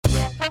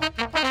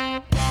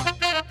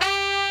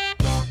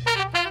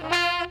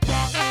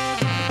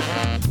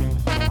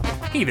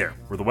Hey there,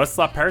 we're the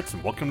Westlaw Pirates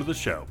and welcome to the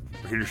show.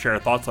 We're here to share our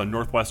thoughts on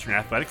Northwestern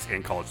athletics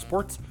and college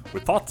sports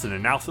with thoughts and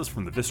analysis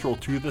from the visceral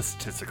to the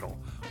statistical.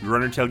 We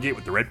run our tailgate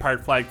with the red pirate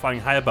flag flying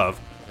high above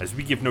as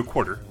we give no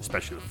quarter,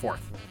 especially the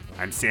fourth.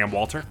 I'm Sam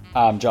Walter.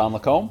 I'm John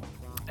Lacombe.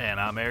 And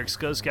I'm Eric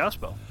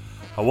Skoskauspo.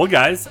 Well,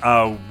 guys,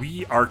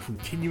 we are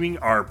continuing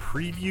our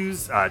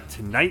previews.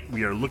 Tonight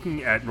we are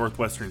looking at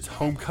Northwestern's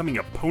homecoming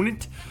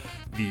opponent,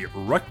 the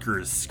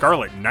Rutgers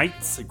Scarlet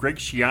Knights. Greg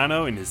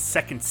Schiano, in his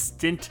second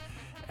stint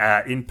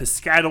in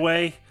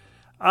Piscataway,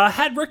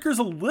 had Rutgers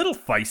a little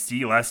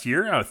feisty last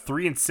year,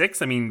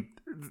 3-6. I mean,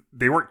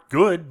 they weren't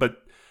good, but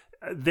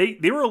they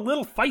were a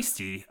little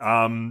feisty.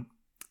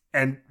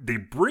 And they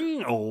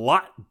bring a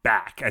lot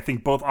back, I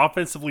think, both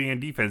offensively and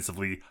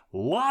defensively. A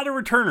lot of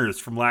returners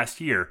from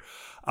last year.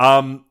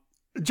 John,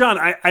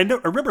 I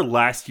remember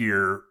last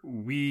year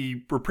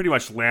we were pretty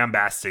much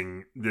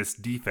lambasting this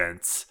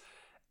defense.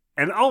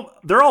 And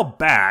they're all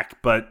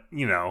back, but,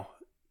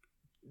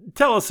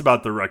 tell us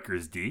about the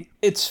Rutgers D.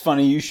 It's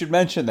funny you should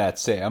mention that,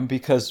 Sam,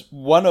 because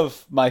one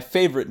of my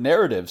favorite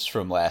narratives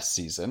from last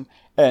season,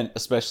 and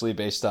especially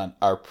based on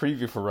our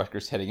preview for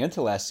Rutgers heading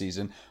into last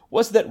season,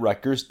 was that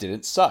Rutgers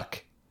didn't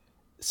suck.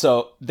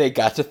 So they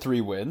got to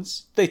 3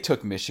 wins. They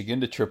took Michigan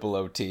to triple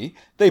OT.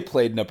 They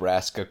played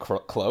Nebraska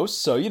close.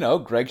 So,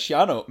 Greg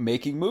Schiano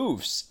making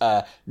moves.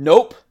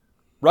 Nope.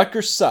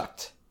 Rutgers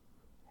sucked.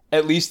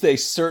 At least they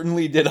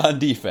certainly did on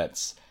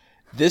defense.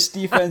 This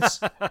defense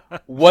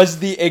was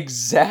the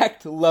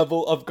exact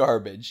level of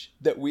garbage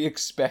that we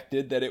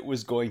expected that it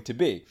was going to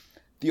be.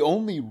 The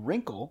only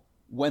wrinkle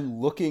when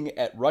looking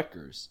at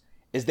Rutgers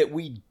is that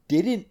we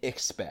didn't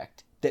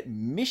expect that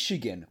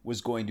Michigan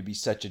was going to be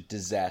such a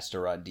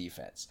disaster on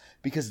defense,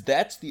 because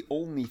that's the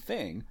only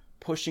thing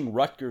pushing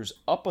Rutgers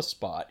up a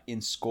spot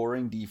in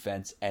scoring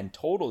defense and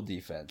total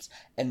defense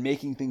and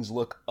making things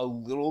look a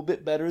little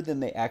bit better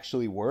than they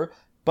actually were.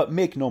 But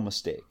make no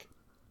mistake,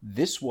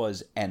 this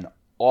was an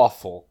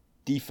awful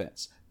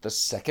defense, the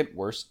second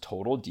worst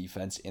total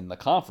defense in the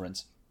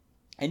conference.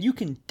 And you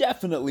can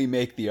definitely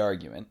make the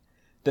argument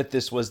that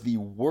this was the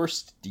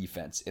worst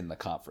defense in the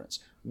conference.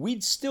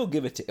 We'd still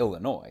give it to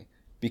Illinois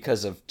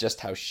because of just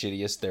how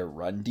shittiest their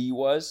run D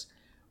was.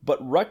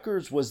 But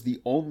Rutgers was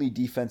the only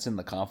defense in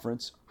the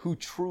conference who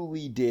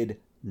truly did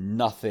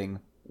nothing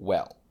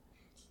well.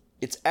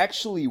 It's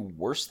actually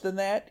worse than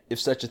that,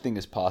 if such a thing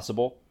is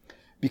possible,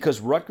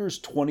 because Rutgers'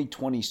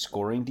 2020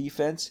 scoring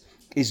defense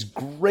is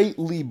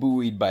greatly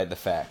buoyed by the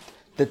fact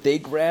that they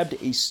grabbed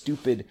a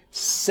stupid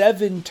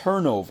 7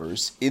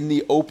 turnovers in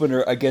the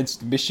opener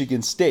against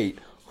Michigan State,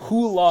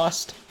 who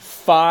lost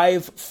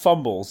 5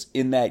 fumbles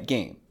in that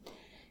game.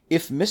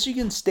 If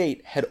Michigan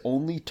State had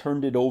only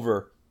turned it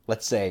over,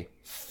 let's say,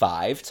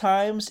 5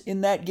 times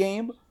in that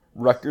game,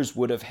 Rutgers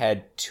would have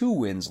had 2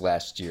 wins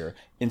last year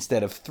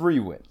instead of 3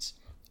 wins.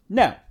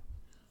 Now,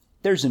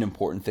 there's an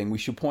important thing we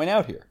should point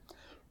out here.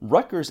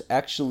 Rutgers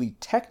actually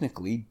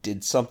technically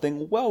did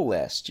something well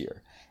last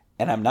year.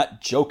 And I'm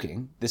not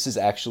joking, this is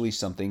actually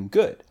something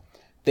good.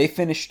 They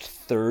finished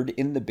 3rd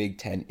in the Big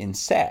Ten in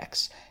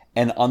sacks.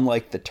 And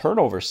unlike the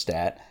turnover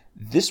stat,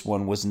 this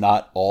one was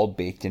not all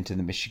baked into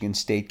the Michigan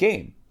State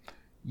game.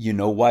 You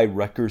know why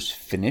Rutgers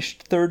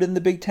finished 3rd in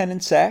the Big Ten in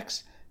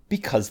sacks?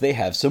 Because they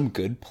have some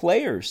good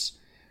players.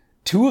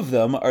 2 of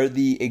them are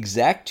the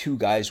exact 2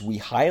 guys we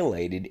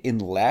highlighted in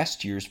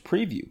last year's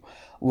preview.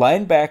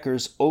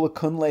 Linebackers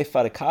Olakunle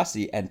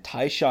Fatukasi and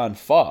Tyshawn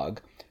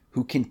Fogg,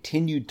 who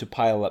continued to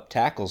pile up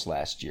tackles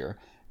last year,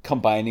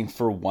 combining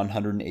for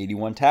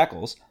 181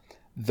 tackles.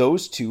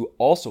 Those 2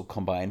 also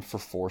combined for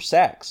 4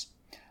 sacks.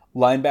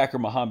 Linebacker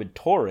Mohamed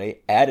Torre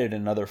added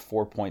another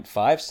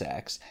 4.5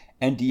 sacks,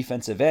 and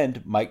defensive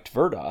end Mike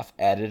Tverdoff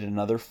added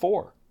another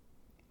 4.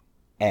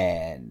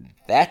 And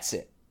that's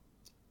it.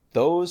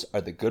 Those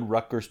are the good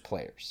Rutgers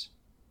players.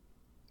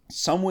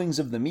 Some wings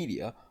of the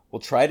media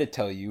will try to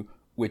tell you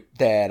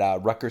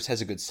that Rutgers has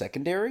a good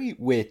secondary,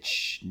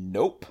 which,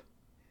 nope.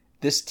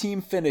 This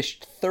team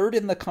finished 3rd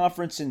in the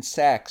conference in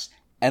sacks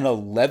and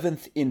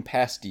 11th in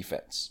pass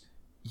defense.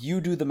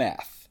 You do the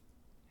math.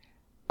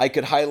 I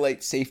could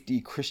highlight safety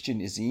Christian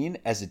Izine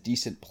as a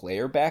decent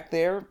player back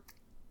there.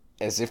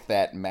 As if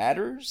that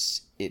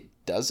matters. It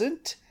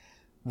doesn't.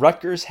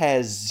 Rutgers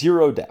has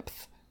 0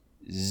 depth.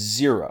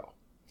 0.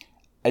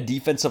 A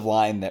defensive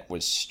line that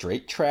was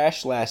straight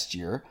trash last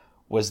year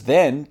was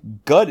then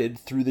gutted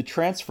through the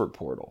transfer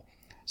portal.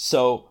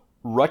 So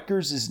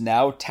Rutgers is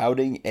now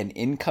touting an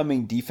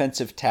incoming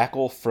defensive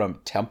tackle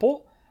from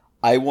Temple.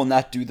 I will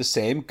not do the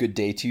same. Good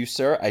day to you,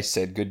 sir. I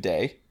said good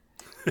day.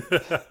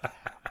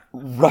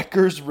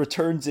 Rutgers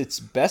returns its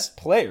best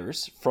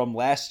players from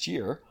last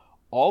year,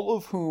 all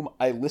of whom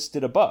I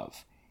listed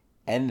above,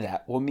 and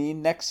that will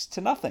mean next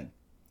to nothing.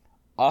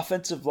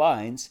 Offensive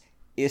lines,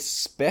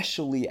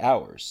 especially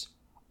ours,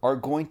 are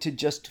going to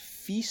just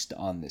feast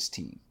on this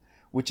team,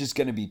 which is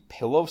going to be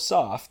pillow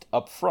soft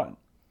up front.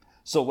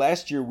 So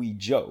last year we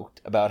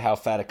joked about how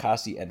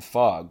Fatukasi and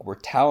Fogg were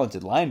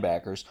talented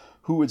linebackers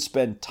who would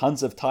spend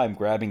tons of time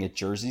grabbing at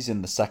jerseys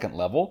in the second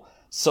level.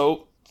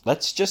 So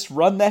let's just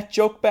run that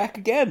joke back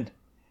again.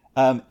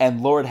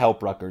 And Lord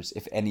help Rutgers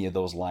if any of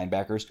those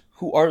linebackers,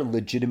 who are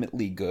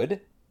legitimately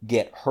good,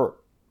 get hurt.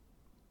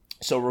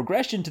 So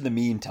regression to the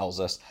mean tells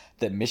us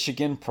that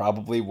Michigan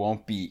probably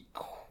won't be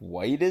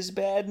quite as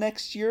bad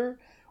next year,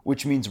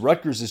 which means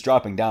Rutgers is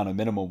dropping down a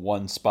minimum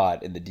one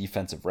spot in the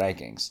defensive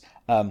rankings.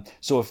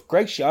 So if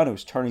Greg Schiano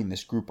is turning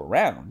this group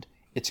around,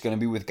 it's going to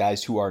be with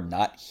guys who are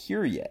not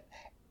here yet.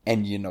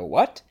 And you know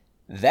what?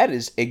 That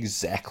is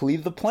exactly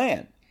the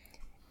plan.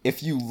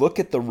 If you look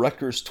at the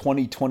Rutgers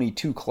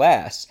 2022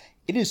 class,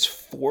 it is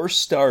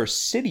 4-star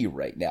city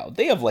right now.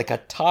 They have like a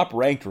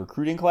top-ranked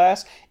recruiting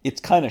class. It's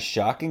kind of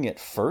shocking at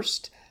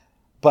first,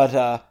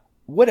 but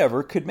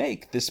whatever could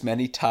make this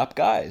many top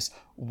guys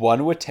want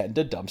to attend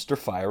a dumpster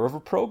fire of a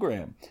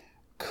program?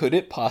 Could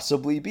it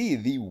possibly be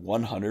the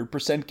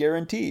 100%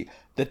 guarantee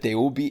that they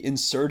will be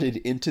inserted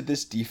into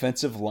this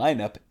defensive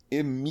lineup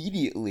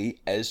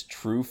immediately as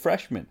true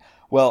freshmen?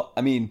 Well,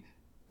 I mean,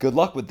 good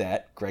luck with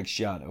that, Greg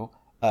Schiano.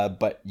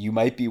 But you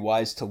might be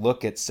wise to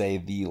look at, say,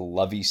 the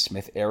Lovie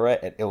Smith era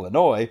at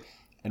Illinois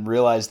and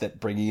realize that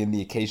bringing in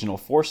the occasional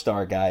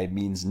 4-star guy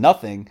means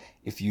nothing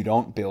if you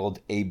don't build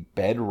a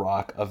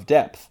bedrock of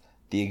depth,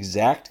 the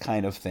exact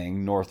kind of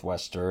thing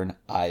Northwestern,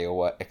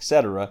 Iowa,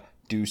 etc.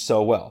 do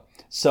so well.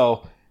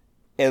 So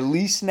at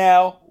least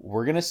now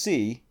we're going to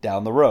see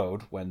down the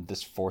road when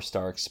this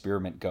 4-star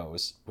experiment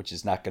goes, which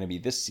is not going to be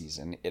this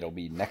season, it'll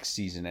be next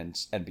season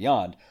and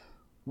beyond.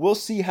 We'll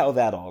see how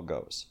that all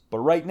goes. But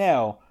right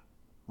now,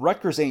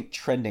 Rutgers ain't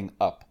trending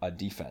up on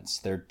defense.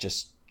 They're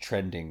just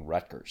trending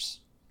Rutgers.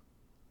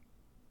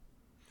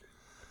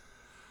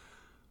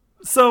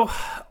 So,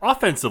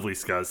 offensively,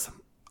 Scuzz,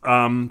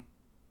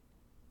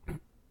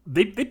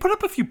 they put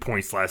up a few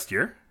points last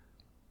year.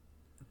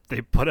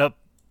 They put up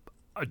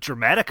a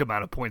dramatic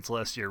amount of points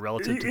last year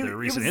relative to their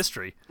recent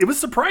history. It was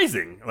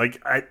surprising.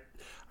 Like, I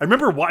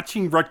remember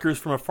watching Rutgers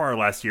from afar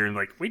last year and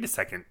like, wait a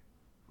second,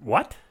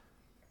 what?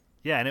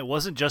 Yeah, and it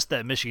wasn't just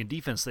that Michigan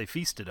defense they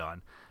feasted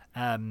on.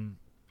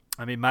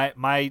 I mean, my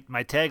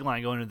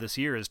tagline going into this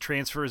year is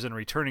transfers and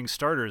returning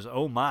starters.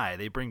 Oh my,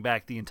 they bring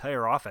back the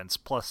entire offense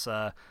plus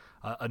a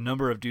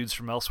number of dudes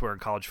from elsewhere in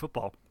college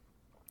football.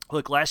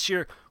 Look, last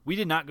year we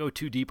did not go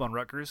too deep on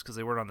Rutgers because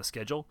they weren't on the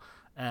schedule.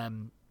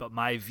 But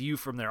my view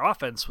from their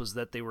offense was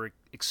that they were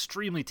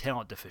extremely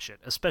talent deficient,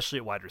 especially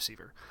at wide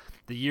receiver.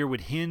 The year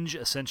would hinge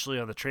essentially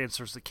on the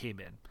transfers that came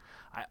in.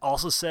 I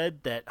also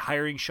said that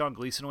hiring Sean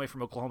Gleason away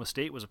from Oklahoma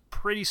State was a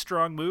pretty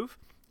strong move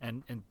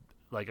and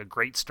like a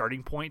great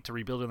starting point to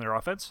rebuild in their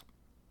offense.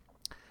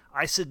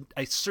 I said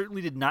I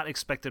certainly did not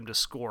expect them to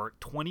score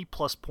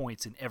 20-plus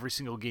points in every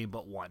single game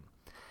but one.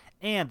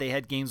 And they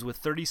had games with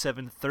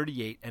 37,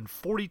 38, and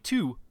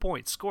 42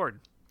 points scored.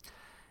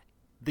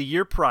 The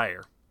year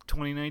prior,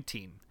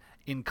 2019,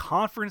 in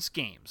conference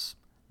games,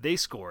 they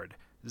scored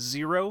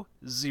 0,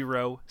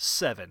 0,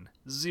 7,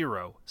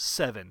 0,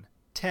 7,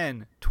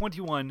 10,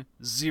 21,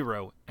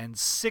 0, and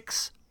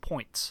 6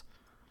 points.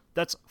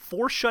 That's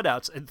 4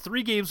 shutouts and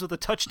 3 games with a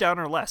touchdown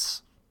or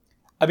less.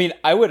 I mean,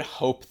 I would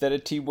hope that a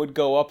team would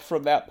go up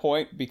from that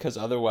point because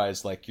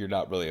otherwise, like, you're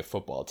not really a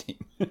football team.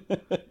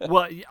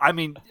 Well, I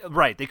mean,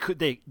 right.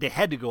 They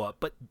had to go up,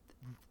 but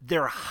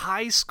their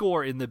high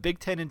score in the Big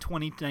Ten in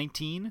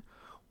 2019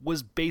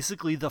 was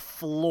basically the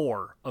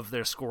floor of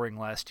their scoring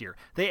last year.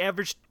 They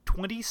averaged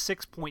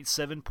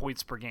 26.7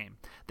 points per game.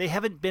 They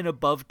haven't been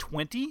above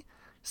 20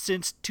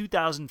 since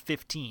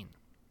 2015.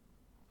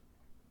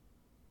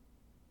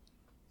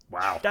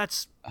 Wow.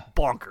 That's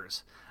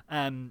bonkers.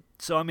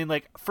 So, I mean,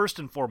 like, first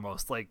and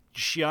foremost, like,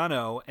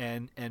 Schiano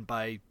and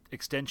by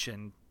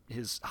extension,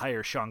 his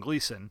hire, Sean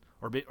Gleason,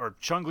 or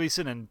Sean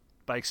Gleason and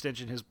by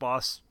extension, his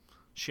boss,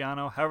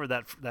 Schiano, however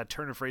that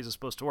turn of phrase is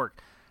supposed to work,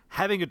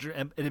 having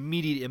an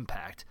immediate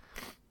impact.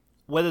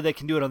 Whether they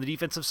can do it on the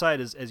defensive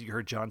side, as you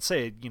heard John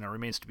say,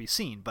 remains to be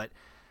seen. But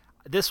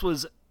this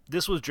was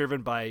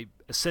driven by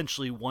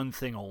essentially one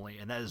thing only,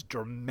 and that is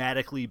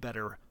dramatically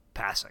better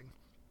passing.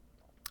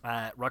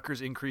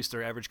 Rutgers increased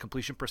their average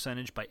completion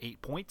percentage by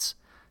 8 points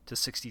to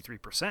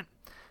 63%.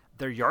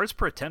 Their yards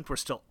per attempt were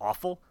still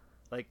awful.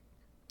 Like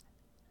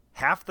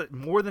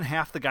more than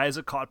half the guys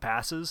that caught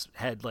passes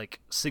had like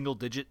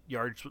single-digit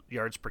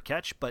yards per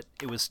catch, but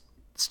it was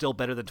still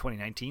better than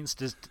 2019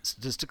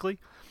 statistically.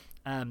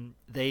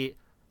 They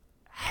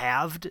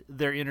halved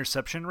their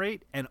interception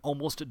rate and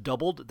almost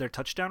doubled their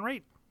touchdown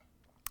rate.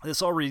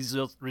 This all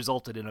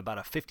resulted in about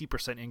a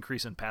 50%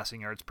 increase in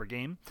passing yards per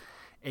game,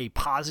 a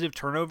positive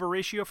turnover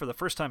ratio for the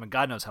first time in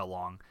God knows how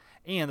long,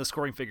 and the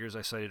scoring figures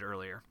I cited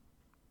earlier.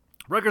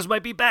 Rutgers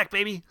might be back,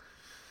 baby.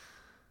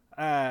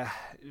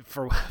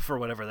 For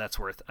whatever that's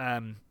worth.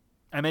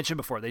 I mentioned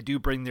before, they do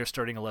bring their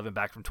starting 11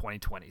 back from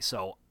 2020.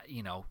 So,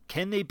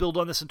 can they build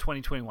on this in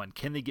 2021?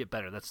 Can they get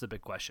better? That's the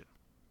big question.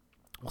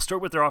 We'll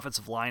start with their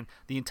offensive line.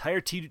 The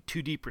entire two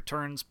deep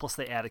returns, plus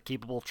they add a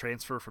capable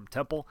transfer from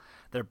Temple.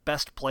 Their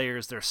best player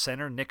is their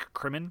center, Nick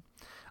Crimmin.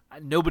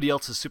 Nobody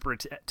else is super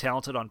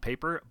talented on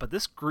paper, but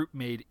this group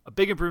made a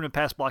big improvement in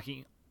pass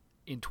blocking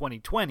in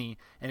 2020,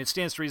 and it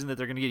stands to reason that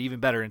they're going to get even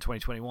better in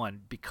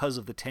 2021 because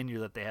of the tenure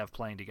that they have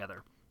playing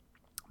together.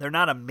 They're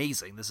not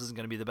amazing. This isn't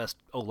going to be the best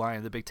O-line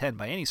in the Big Ten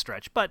by any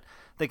stretch, but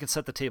they can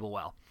set the table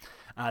well.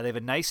 They have a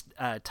nice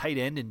tight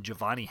end in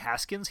Giovanni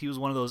Haskins. He was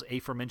one of those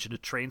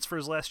aforementioned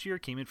transfers last year,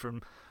 came in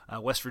from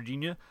West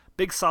Virginia.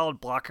 Big,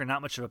 solid blocker,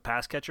 not much of a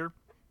pass catcher,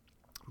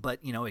 but,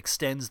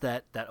 extends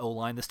that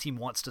O-line. This team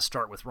wants to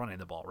start with running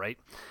the ball, right?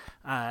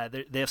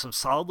 They have some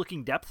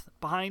solid-looking depth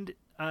behind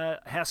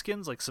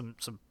Haskins, like some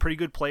pretty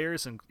good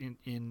players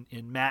in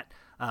Matt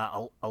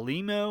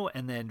Alimo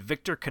and then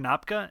Victor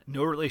Konopka.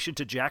 No relation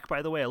to Jack,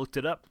 by the way. I looked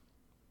it up.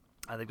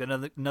 They've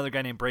got another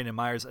guy named Brandon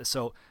Myers.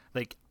 So,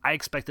 I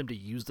expect them to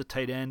use the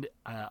tight end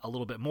a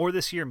little bit more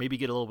this year, maybe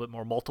get a little bit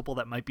more multiple.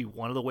 That might be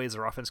one of the ways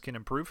their offense can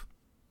improve.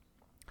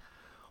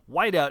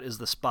 Wideout is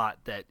the spot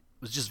that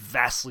was just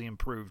vastly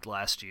improved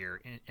last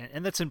year,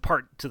 and that's in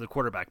part to the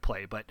quarterback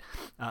play. But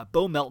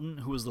Bo Melton,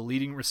 who was the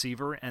leading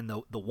receiver and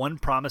the one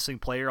promising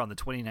player on the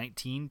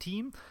 2019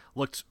 team,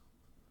 looked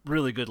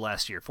really good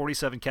last year.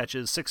 47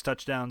 catches, 6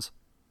 touchdowns.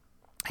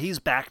 He's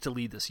back to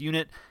lead this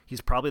unit.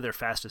 He's probably their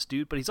fastest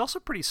dude, but he's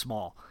also pretty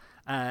small.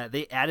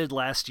 They added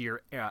last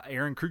year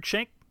Aaron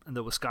Cruikshank,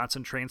 the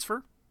Wisconsin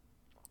transfer,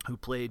 who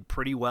played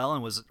pretty well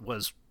and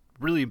was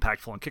really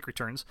impactful on kick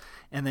returns.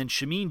 And then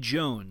Shameen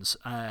Jones.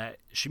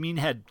 Shameen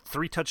had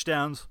 3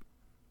 touchdowns,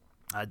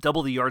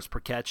 double the yards per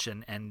catch,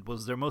 and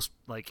was their most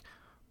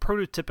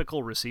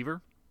prototypical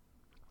receiver.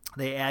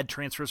 They add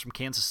transfers from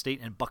Kansas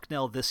State and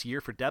Bucknell this year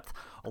for depth,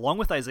 along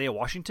with Isaiah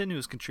Washington, who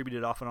has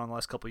contributed off and on the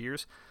last couple of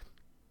years.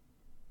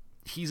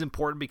 He's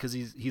important because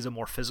he's a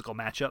more physical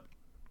matchup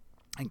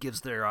and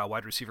gives their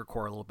wide receiver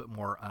core a little bit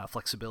more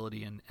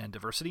flexibility and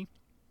diversity.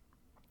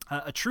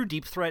 A true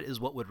deep threat is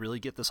what would really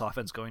get this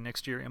offense going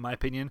next year, in my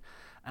opinion.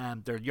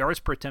 Their yards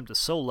per attempt is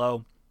so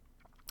low,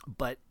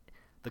 but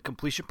the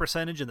completion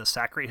percentage and the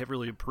sack rate have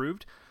really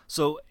improved.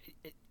 So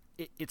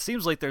it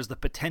seems like there's the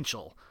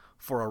potential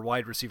for a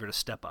wide receiver to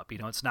step up.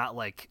 It's not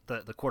like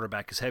the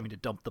quarterback is having to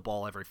dump the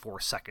ball every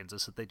 4 seconds.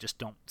 It's that they just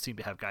don't seem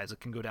to have guys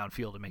that can go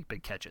downfield and make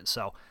big catches.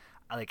 So,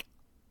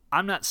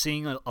 I'm not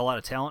seeing a lot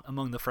of talent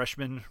among the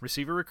freshman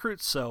receiver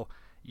recruits, so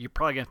you're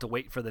probably going to have to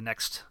wait for the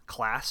next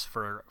class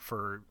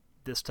for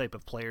this type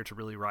of player to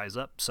really rise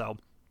up. So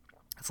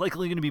it's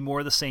likely going to be more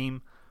of the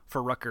same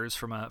for Rutgers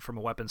from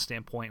a weapon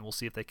standpoint. We'll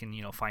see if they can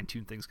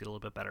fine-tune things, get a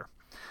little bit better.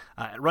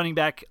 At running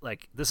back,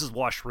 this is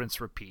wash, rinse,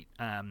 repeat.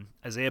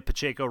 Isaiah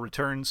Pacheco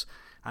returns.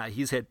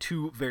 He's had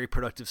 2 very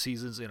productive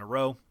seasons in a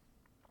row.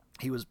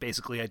 He was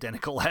basically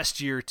identical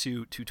last year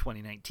to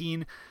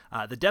 2019.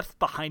 The depth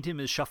behind him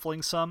is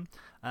shuffling some,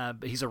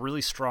 but he's a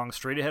really strong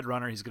straight-ahead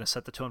runner. He's going to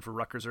set the tone for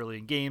Rutgers early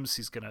in games.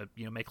 He's going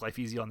to make life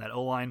easy on that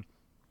O-line.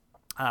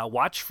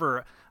 Watch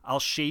for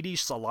Al-Shady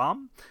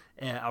Salam,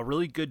 a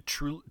really good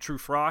true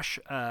frosh.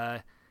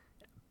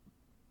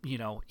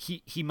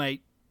 He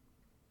might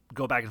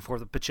go back and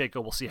forth with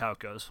Pacheco. We'll see how it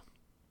goes.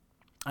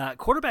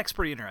 Quarterback's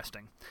pretty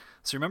interesting.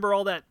 So remember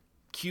all that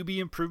QB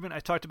improvement I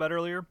talked about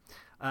earlier?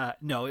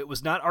 No, it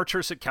was not Artur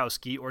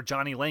Sitkowski or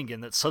Johnny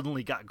Langan that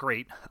suddenly got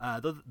great,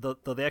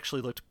 though they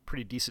actually looked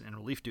pretty decent in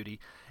relief duty.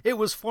 It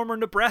was former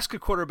Nebraska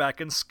quarterback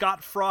and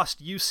Scott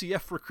Frost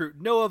UCF recruit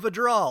Noah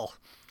Vedral.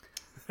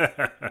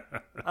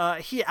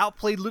 He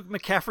outplayed Luke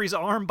McCaffrey's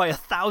arm by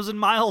 1,000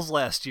 miles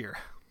last year.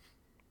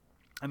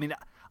 I mean,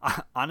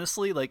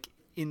 honestly,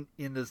 in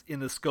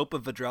the scope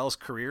of Vedral's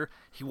career,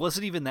 he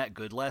wasn't even that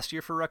good last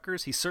year for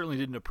Rutgers. He certainly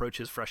didn't approach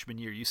his freshman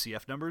year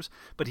UCF numbers,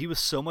 but he was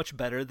so much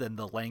better than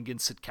the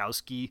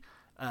Langan-Sitkowski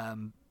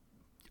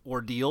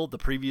ordeal the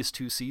previous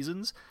 2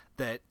 seasons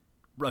that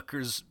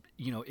Rutgers,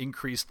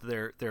 increased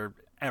their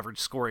average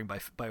scoring by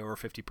over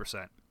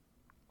 50%.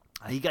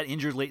 He got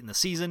injured late in the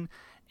season,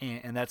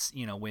 and that's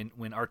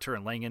when Artur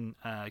and Langan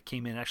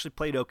came in and actually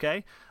played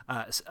okay.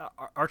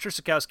 Artur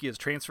Sitkowski has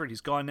transferred.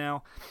 He's gone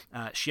now.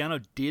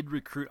 Schiano did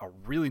recruit a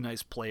really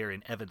nice player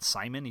in Evan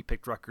Simon. He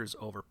picked Rutgers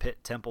over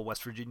Pitt, Temple,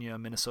 West Virginia,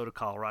 Minnesota,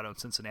 Colorado, and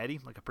Cincinnati,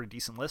 a pretty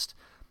decent list.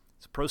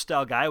 He's a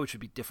pro-style guy, which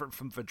would be different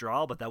from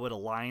Vedral, but that would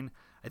align,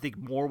 I think,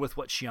 more with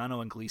what Schiano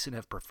and Gleason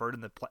have preferred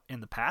in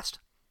the past.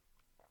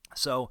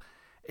 So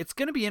it's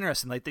going to be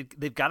interesting.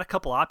 They've got a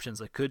couple options.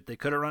 They could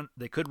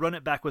run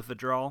it back with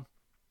Vedral.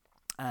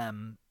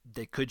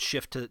 They could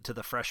shift to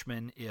the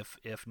freshman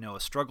if Noah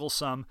struggles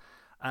some.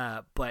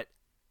 But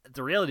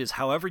the reality is,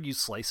 however you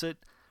slice it,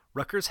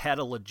 Rutgers had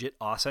a legit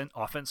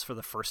offense for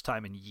the first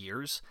time in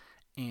years.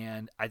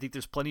 And I think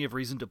there's plenty of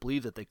reason to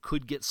believe that they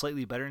could get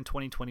slightly better in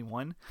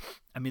 2021.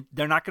 I mean,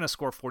 they're not going to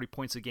score 40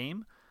 points a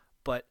game,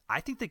 but I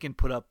think they can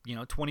put up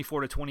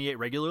 24 to 28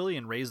 regularly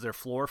and raise their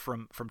floor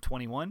from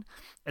 21.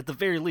 At the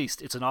very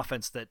least, it's an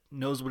offense that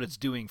knows what it's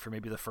doing for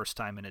maybe the first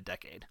time in a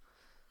decade.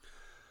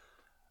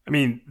 I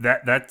mean,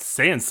 that's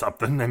saying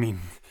something. I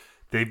mean,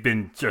 they've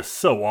been just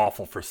so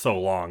awful for so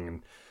long.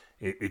 And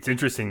it's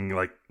interesting,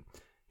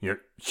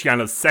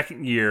 Schiano's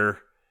second year,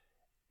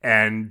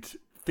 and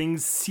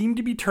things seem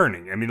to be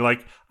turning. I mean,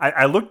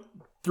 I looked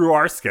through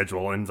our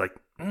schedule, and it's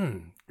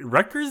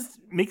Rutgers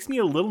makes me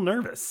a little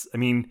nervous. I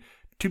mean,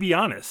 to be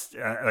honest,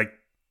 I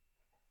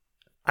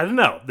don't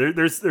know.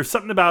 There's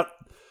something about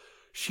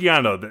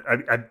Schiano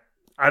that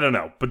I don't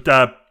know.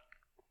 But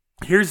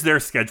here's their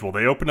schedule.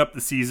 They open up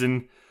the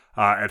season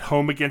at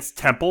home against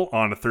Temple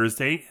on a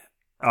Thursday.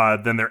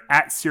 Then they're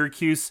at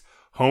Syracuse,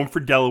 home for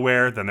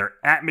Delaware. Then they're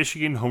at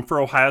Michigan, home for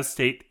Ohio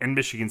State and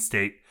Michigan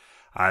State.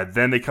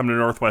 Then they come to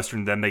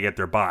Northwestern. Then they get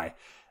their bye.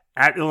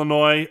 At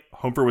Illinois,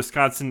 home for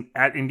Wisconsin.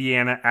 At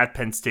Indiana, at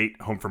Penn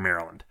State, home for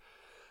Maryland.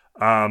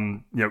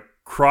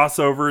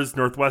 Crossovers: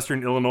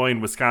 Northwestern, Illinois,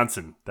 and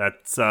Wisconsin.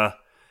 That's Not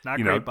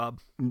great, Bob.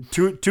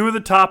 two of the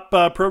top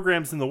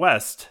programs in the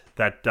West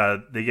that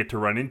they get to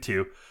run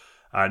into.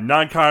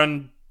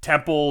 Non-con: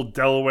 Temple,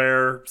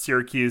 Delaware,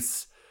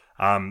 Syracuse.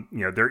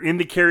 They're in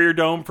the Carrier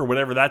Dome for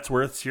whatever that's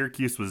worth.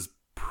 Syracuse was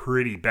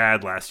pretty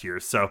bad last year,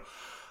 so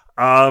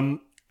I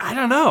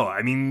don't know.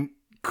 I mean,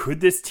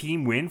 could this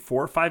team win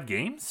 4 or 5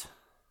 games?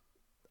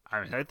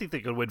 I mean, I think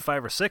they could win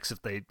 5 or 6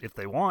 if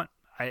they want.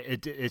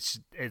 It's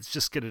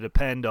just going to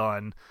depend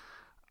on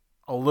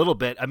a little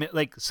bit. I mean,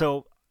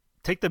 so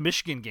take the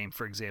Michigan game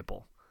for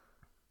example.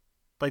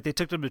 Like, they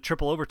took them to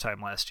triple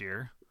overtime last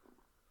year.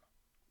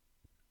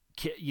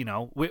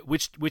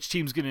 Which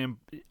team's going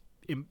to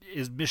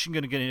is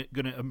Michigan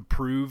going to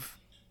improve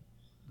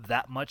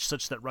that much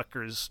such that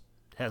Rutgers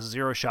has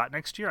 0 shot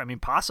next year? I mean,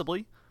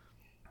 possibly.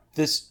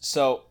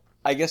 So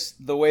I guess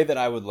the way that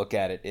I would look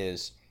at it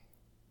is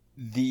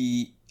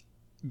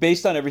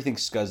based on everything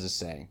Scuzz is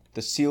saying,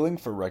 the ceiling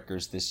for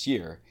Rutgers this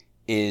year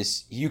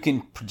is you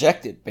can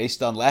project it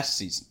based on last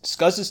season.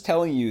 Scuzz is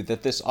telling you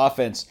that this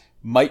offense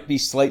might be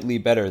slightly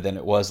better than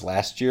it was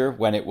last year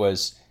when it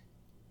was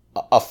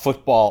a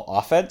football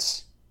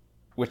offense,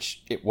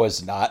 which it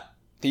was not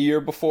the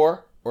year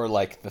before, or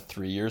like the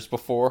 3 years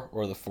before,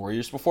 or the 4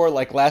 years before.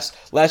 Like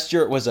last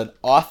year, it was an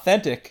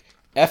authentic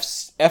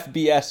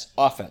FBS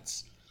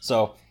offense.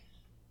 So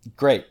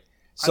great.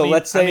 So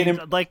let's say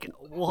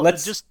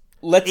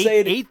let's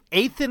say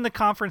eighth in the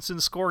conference in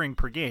scoring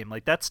per game.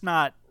 Like, that's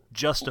not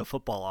just a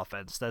football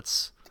offense.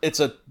 It's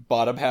a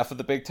bottom half of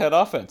the Big Ten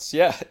offense.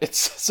 Yeah,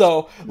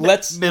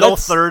 middle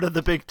third of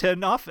the Big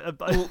Ten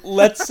offense.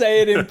 Let's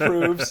say it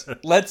improves.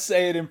 Let's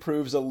say it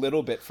improves a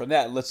little bit from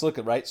that. Let's look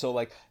at right. So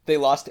like, they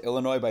lost to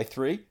Illinois by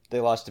 3. They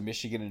lost to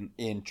Michigan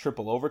in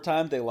triple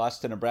overtime. They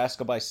lost to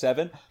Nebraska by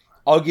 7.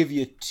 I'll give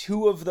you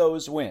 2 of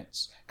those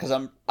wins because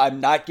I'm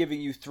not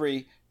giving you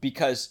 3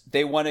 because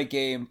they won a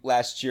game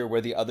last year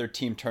where the other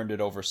team turned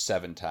it over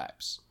 7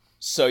 times.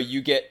 So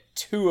you get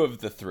 2 of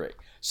the 3.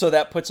 So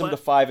that puts them to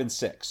 5 and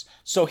 6.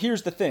 So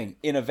here's the thing.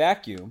 In a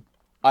vacuum,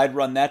 I'd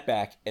run that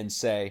back and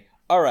say,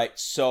 all right,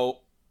 so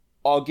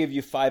I'll give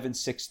you 5 and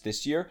 6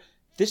 this year.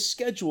 This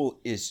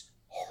schedule is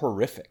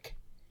horrific.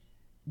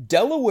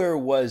 Delaware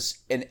was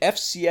an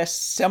FCS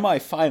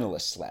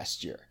semifinalist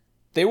last year.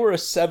 They were a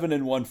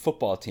 7-1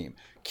 football team.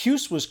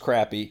 Cuse was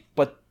crappy,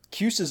 but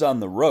Cuse is on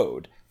the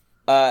road.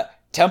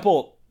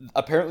 Temple,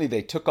 apparently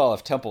they took all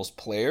of Temple's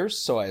players,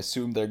 so I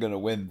assume they're going to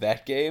win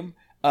that game.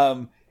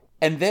 And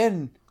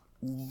then,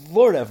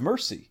 Lord have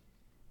mercy,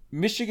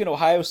 Michigan,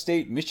 Ohio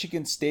State,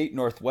 Michigan State,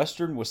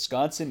 Northwestern,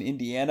 Wisconsin,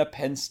 Indiana,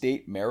 Penn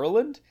State,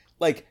 Maryland.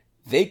 Like,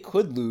 they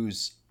could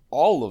lose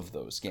all of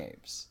those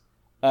games.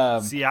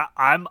 See,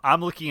 I'm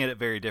looking at it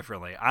very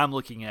differently. I'm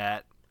looking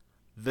at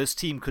this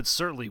team could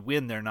certainly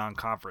win their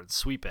non-conference,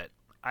 sweep it.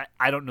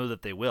 I don't know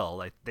that they will.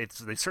 Like,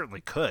 they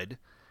certainly could.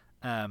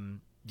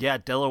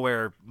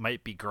 Delaware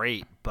might be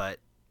great, but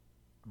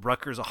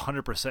Rutgers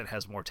 100%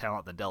 has more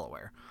talent than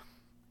Delaware.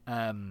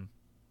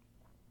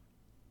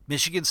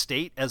 Michigan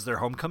State as their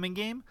homecoming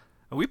game.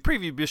 We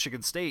previewed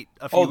Michigan State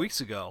a few weeks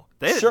ago.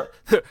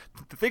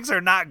 Things are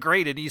not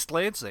great in East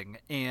Lansing,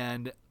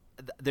 and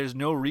there's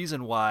no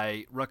reason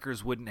why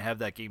Rutgers wouldn't have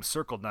that game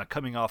circled. Now,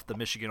 coming off the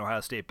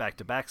Michigan-Ohio State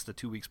back-to-backs the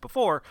 2 weeks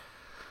before,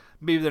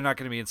 maybe they're not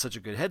going to be in such a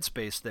good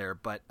headspace there,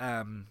 but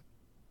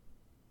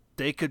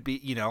they could be,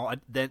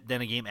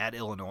 then a game at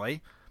Illinois,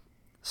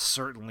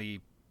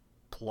 certainly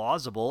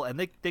plausible, and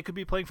they could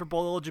be playing for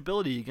bowl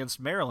eligibility against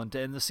Maryland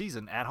to end the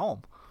season at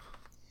home.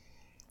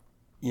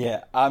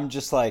 Yeah, I'm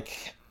just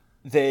like,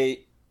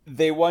 they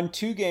won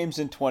 2 games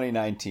in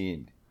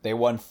 2019. They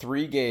won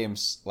 3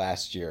 games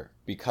last year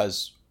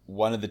because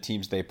one of the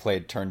teams they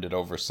played turned it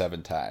over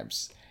 7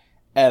 times.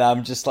 And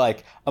I'm just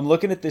like, I'm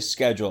looking at this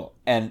schedule,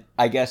 and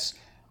I guess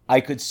I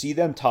could see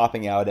them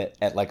topping out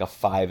at like a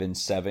 5 and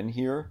 7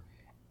 here.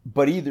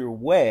 But either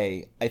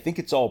way, I think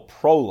it's all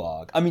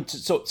prologue. I mean,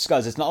 so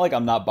Scuzz, it's not like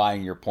I'm not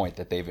buying your point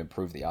that they've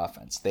improved the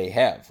offense. They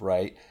have,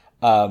 right?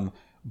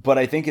 But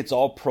I think it's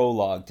all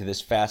prologue to this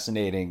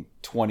fascinating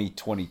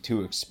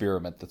 2022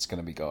 experiment that's going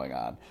to be going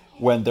on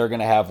when they're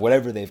going to have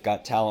whatever they've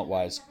got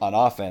talent-wise on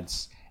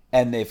offense,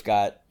 and they've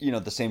got,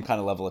 the same kind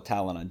of level of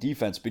talent on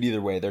defense. But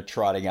either way, they're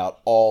trotting out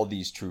all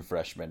these true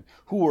freshmen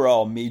who are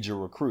all major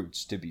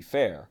recruits, to be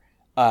fair.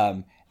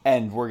 And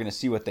we're going to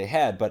see what they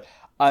had. But,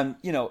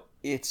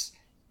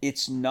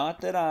 it's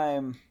not that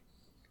I'm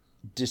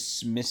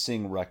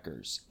dismissing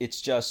Rutgers. It's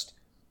just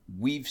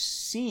we've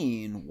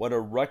seen what a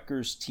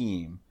Rutgers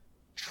team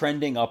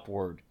trending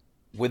upward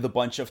with a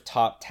bunch of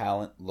top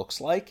talent looks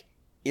like.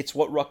 It's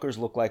what Rutgers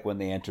looked like when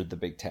they entered the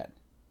Big Ten.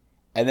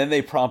 And then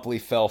they promptly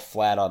fell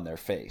flat on their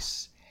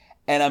face.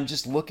 And I'm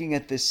just looking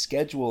at this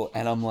schedule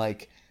and I'm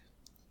like,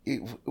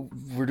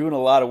 we're doing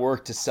a lot of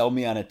work to sell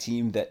me on a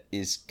team that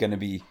is going to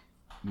be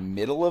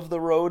middle of the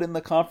road in the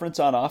conference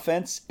on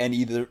offense and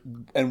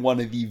one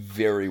of the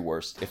very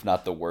worst, if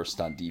not the worst,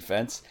 on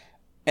defense,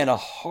 and a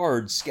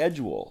hard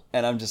schedule.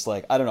 And I'm just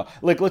like, I don't know.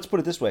 Like, let's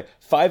put it this way: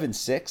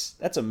 5-6,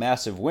 that's a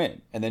massive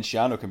win, and then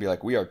Schiano can be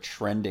like, we are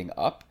trending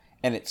up,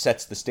 and it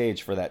sets the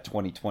stage for that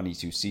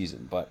 2022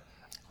 season. But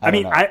I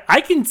mean,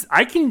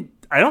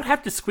 I don't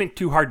have to squint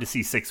too hard to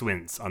see 6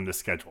 wins on this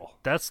schedule.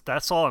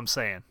 That's all I'm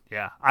saying.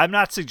 Yeah, I'm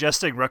not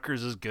suggesting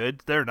Rutgers is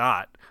good. They're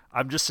not.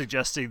 I'm just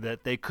suggesting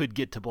that they could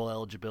get to bowl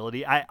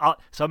eligibility. I'm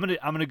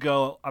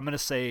gonna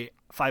say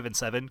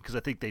 5-7 because I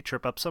think they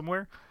trip up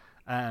somewhere.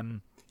 Yeah, I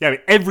mean,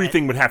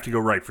 everything would have to go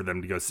right for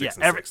them to go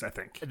 6-6. I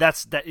think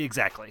that's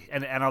exactly,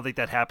 and I don't think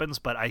that happens.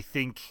 But I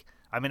think,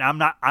 I mean, I'm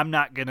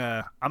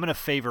gonna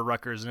favor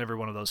Rutgers in every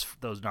one of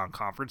those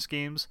non-conference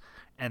games,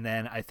 and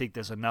then I think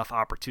there's enough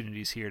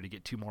opportunities here to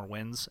get 2 more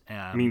wins.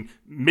 I mean,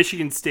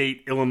 Michigan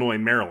State, Illinois,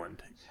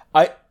 Maryland.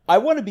 I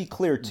want to be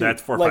clear too.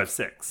 That's 4, 5,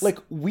 6. Like,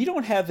 we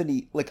don't have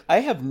any. Like, I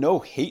have no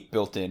hate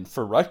built in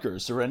for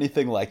Rutgers or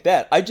anything like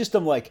that. I just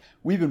am like,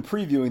 we've been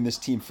previewing this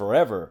team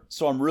forever,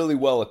 so I'm really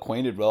well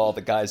acquainted with all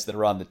the guys that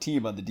are on the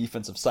team on the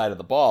defensive side of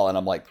the ball, and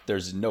I'm like,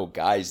 there's no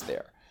guys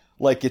there.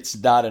 Like,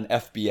 it's not an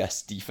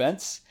FBS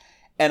defense,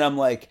 and I'm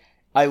like,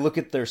 I look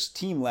at their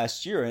team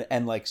last year,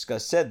 and like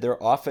Scott said, their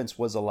offense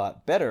was a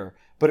lot better,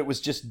 but it was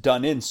just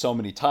done in so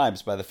many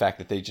times by the fact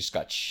that they just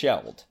got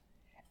shelled,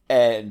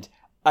 and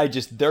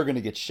they're going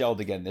to get shelled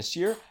again this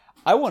year.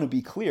 I want to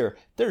be clear.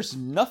 There's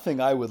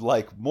nothing I would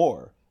like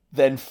more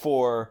than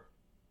for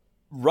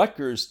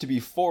Rutgers to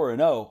be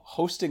 4-0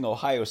 hosting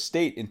Ohio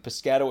State in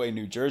Piscataway,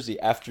 New Jersey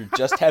after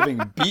just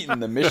having beaten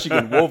the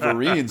Michigan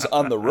Wolverines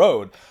on the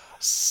road.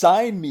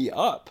 Sign me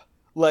up.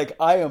 Like,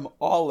 I am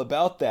all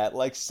about that.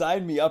 Like,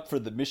 sign me up for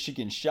the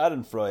Michigan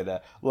Schadenfreude.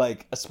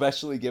 Like,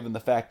 especially given the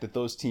fact that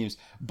those teams,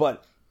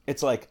 but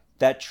it's like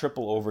that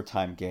triple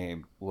overtime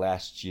game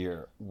last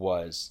year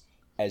was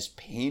as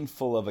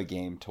painful of a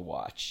game to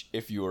watch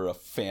if you were a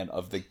fan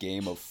of the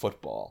game of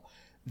football.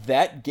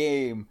 That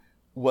game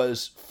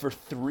was, for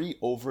 3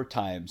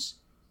 overtimes,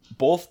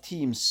 both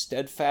teams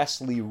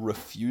steadfastly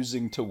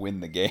refusing to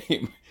win the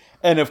game.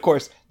 And of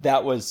course,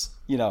 that was,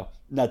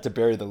 not to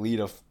bury the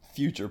lead of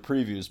future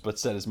previews, but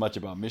said as much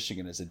about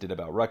Michigan as it did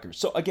about Rutgers.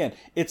 So again,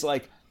 it's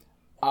like,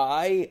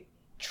 I,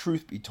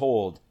 truth be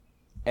told,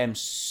 am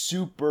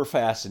super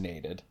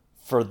fascinated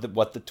for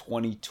what the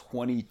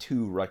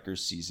 2022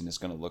 Rutgers season is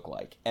going to look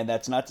like. And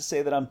that's not to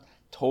say that I'm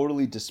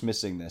totally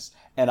dismissing this.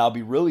 And I'll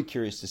be really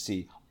curious to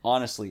see,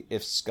 honestly,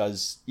 if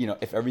Scuzz,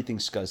 if everything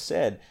Scuzz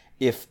said,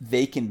 if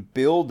they can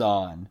build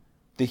on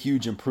the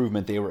huge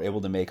improvement they were able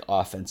to make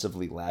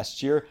offensively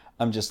last year.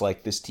 I'm just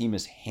like, this team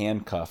is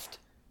handcuffed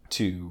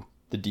to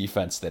the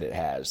defense that it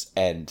has.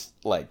 And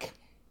like,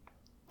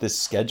 this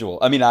schedule,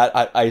 I mean,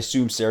 I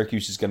assume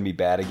Syracuse is going to be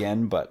bad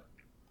again, but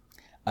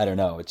I don't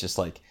know. It's just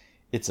like,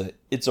 it's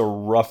a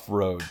rough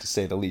road, to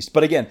say the least.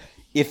 But again,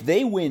 if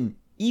they win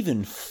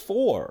even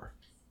 4,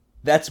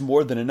 that's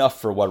more than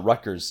enough for what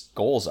Rutgers'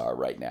 goals are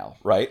right now,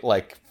 right?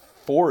 Like,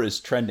 4 is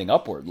trending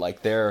upward.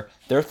 Like, they're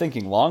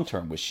thinking long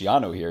term with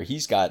Schiano here.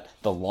 He's got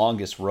the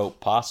longest rope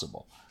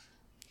possible.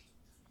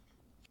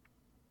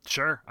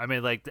 Sure, I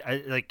mean, like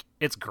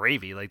it's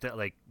gravy. Like that,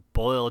 like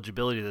bowl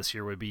eligibility this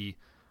year would be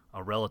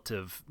a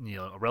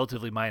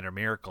relatively minor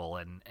miracle,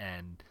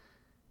 and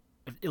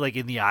like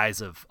in the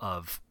eyes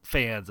of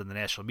fans and the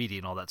national media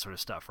and all that sort of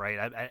stuff,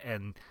 right?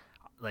 And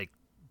like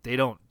they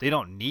don't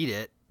need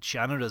it.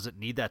 Schiano doesn't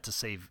need that to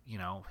save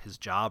his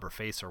job or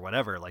face or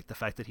whatever. Like, the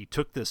fact that he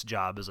took this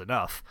job is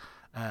enough.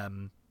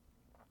 And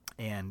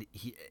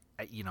he,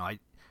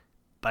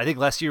 but I think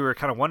last year we were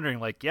kind of wondering,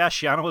 like, yeah,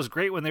 Schiano was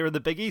great when they were in the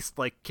Big East.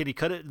 Like, can he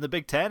cut it in the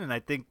Big Ten? And I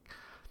think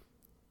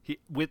he,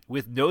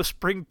 with no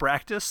spring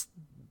practice,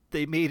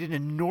 they made an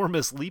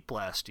enormous leap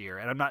last year,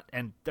 and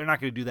they're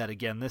not going to do that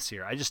again this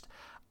year. I just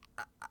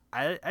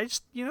they're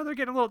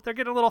getting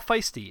a little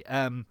feisty.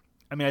 I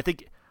mean, I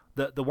think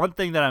the one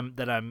thing that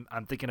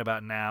I'm thinking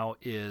about now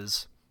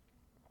is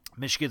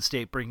Michigan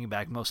State bringing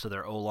back most of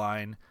their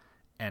O-line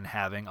and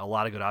having a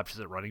lot of good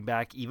options at running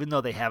back, even though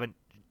they haven't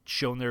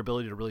shown their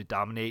ability to really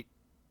dominate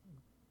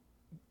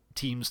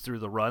teams through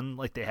the run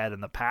like they had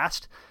in the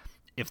past.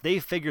 If they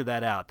figure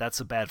that out, that's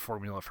a bad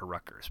formula for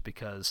Rutgers,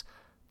 because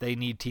they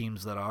need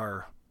teams that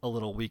are a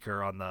little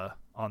weaker on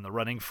the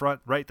running front,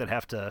 right? That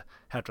have to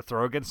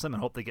throw against them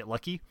and hope they get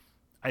lucky.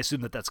 I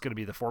assume that's going to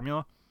be the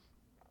formula.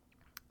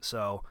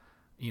 So,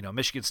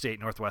 Michigan State,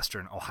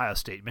 Northwestern, Ohio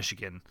State,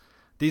 Michigan,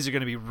 these are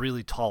going to be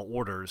really tall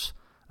orders,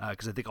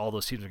 because I think all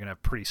those teams are going to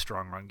have pretty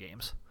strong run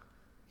games.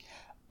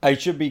 I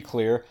should be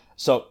clear.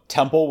 So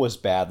Temple was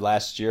bad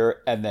last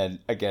year, and then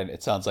again,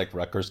 it sounds like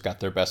Rutgers got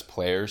their best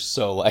players.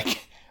 So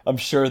like, I'm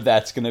sure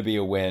that's going to be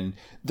a win.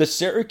 The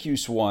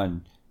Syracuse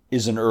one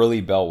is an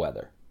early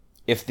bellwether.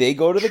 If they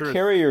go to the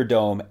Carrier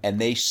Dome and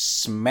they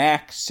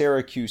smack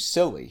Syracuse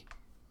silly,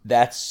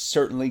 that's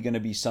certainly going to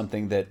be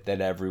something that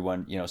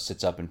everyone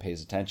sits up and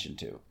pays attention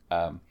to.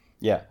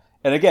 Yeah,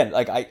 and again,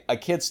 like I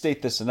can't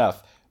state this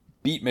enough.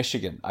 beat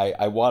Michigan.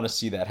 I want to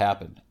see that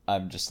happen.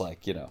 I'm just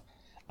like,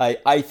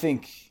 I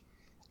think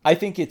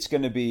it's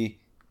going to be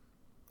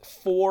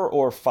 4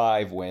 or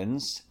 5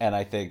 wins, and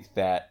I think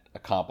that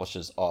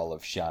accomplishes all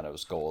of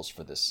Schiano's goals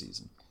for this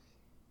season.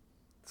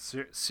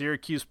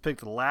 Syracuse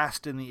picked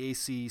last in the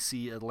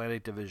ACC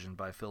Atlantic Division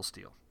by Phil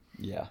Steele.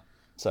 Yeah,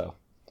 so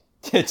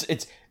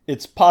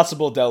it's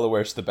possible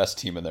Delaware's the best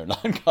team and they're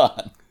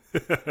non-con.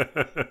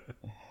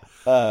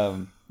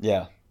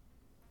 Yeah.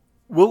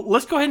 Well,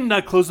 let's go ahead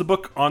and close the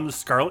book on the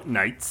Scarlet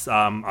Knights.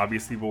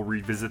 Obviously, we'll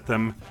revisit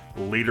them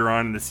later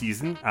on in the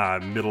season,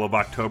 middle of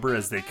October,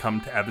 as they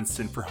come to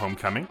Evanston for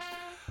homecoming.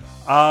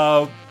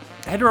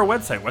 Head to our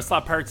website,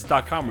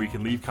 westlawpirates.com, where you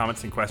can leave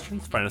comments and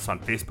questions. Find us on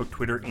Facebook,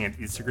 Twitter, and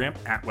Instagram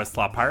at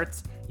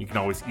westlawpirates. You can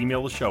always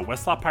email the show,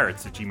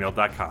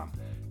 westlawpirates@gmail.com.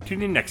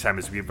 Tune in next time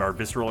as we have our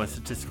visceral and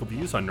statistical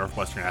views on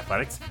Northwestern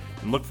athletics,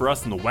 and look for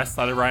us on the west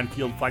side of Ryan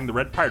Field flying the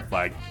red pirate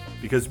flag,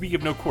 because we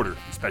give no quarter,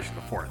 especially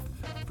the fourth.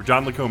 For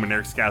John Lacombe and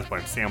Eric Skazbo,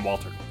 I'm Sam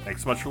Walter.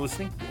 Thanks so much for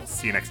listening. We'll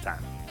see you next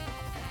time.